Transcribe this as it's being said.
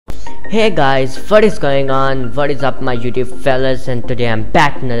Hey guys, what is going on? What is up my YouTube fellas? And today I'm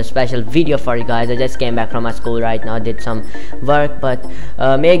back in another special video for you guys. I just came back from my school right now, did some work, but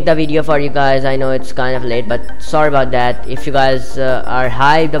make the video for you guys. I know it's kind of late, but sorry about that. If you guys are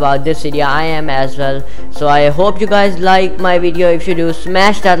hyped about this video, I am as well. So I hope you guys like my video. If you do,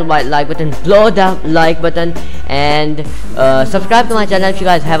 smash that like button, blow the like button, and subscribe to my channel if you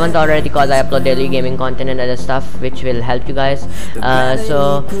guys haven't already, because I upload daily gaming content and other stuff which will help you guys.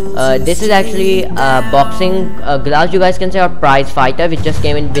 This is actually boxing gloves, you guys can say, or prize fighter, which just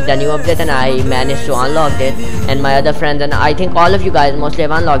came in with the new update, and I managed to unlock it, and my other friends, and I think all of you guys mostly have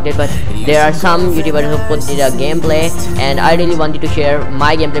unlocked it, but there are some YouTubers who put it a gameplay, and I really wanted to share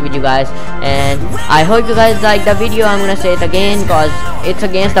my gameplay with you guys, and I hope you guys like the video. I'm gonna say it again because it's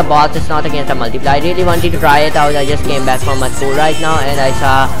against the bots, it's not against the multiplayer. I really wanted to try it out. I just came back from my school right now and I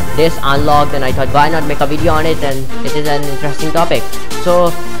saw this unlocked, and I thought, why not make a video on it, and it is an interesting topic.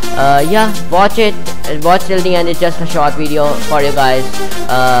 So yeah, watch it, watch till the end. It's just a short video for you guys,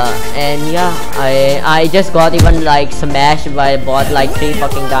 and yeah, I just got even like smashed by a bot like 3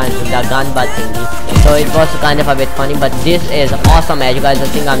 fucking times with the gun butt thingy, so it was kind of a bit funny. But this is awesome. As you guys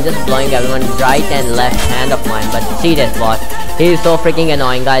think I'm just blowing everyone right and left hand of mine, but see this bot, he is so freaking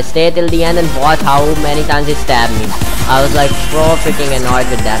annoying. Guys, stay till the end and watch how many times he stabbed me. I was like so freaking annoyed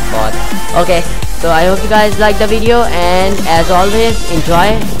with that bot. Okay, so I hope you guys like the video, and as always,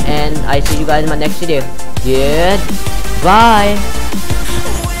 enjoy, and I see you guys in my next video. Goodbye.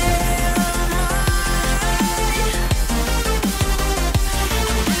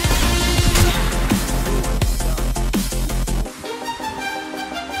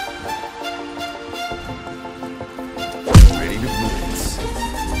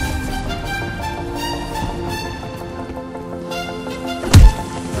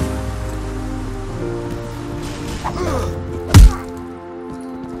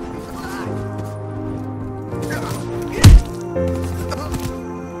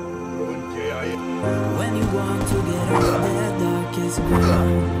 When you want to get off that darkest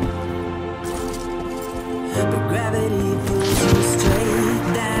ground, but gravity pulls you straight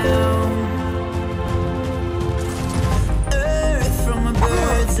down. Earth from a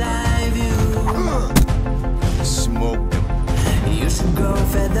bird's eye view. Smoke them. You should grow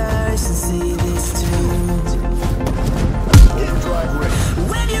feathers and see this too. Overdrive ready.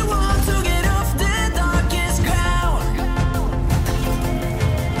 When you want to get off the darkest ground,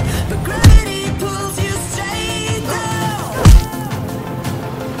 but gravity pulls you straight down.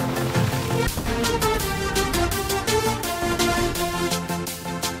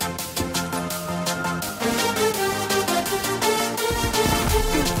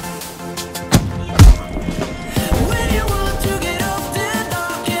 When you want to get off the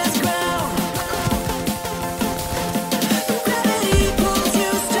darkest ground, but gravity pulls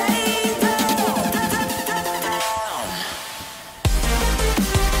you straight down.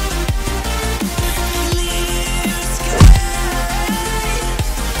 Clear sky.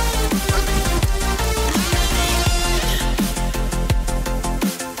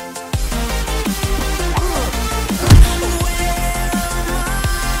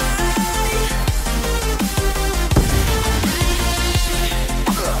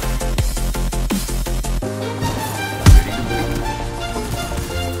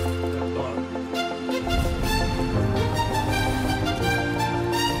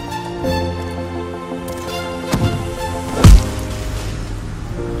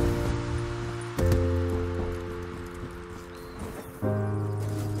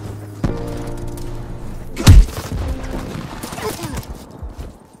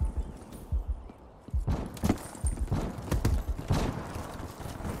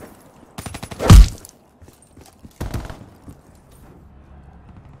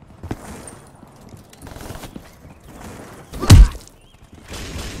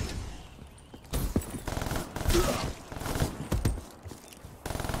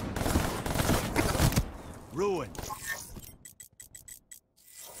 Ruin.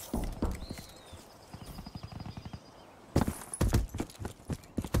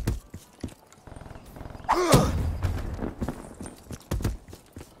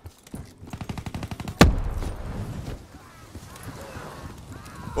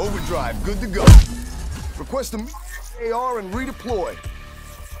 Overdrive, good to go. Request a AR and redeploy.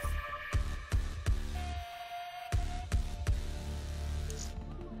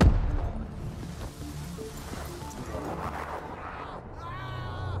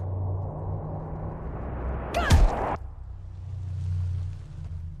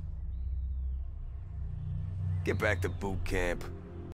 Get back to boot camp.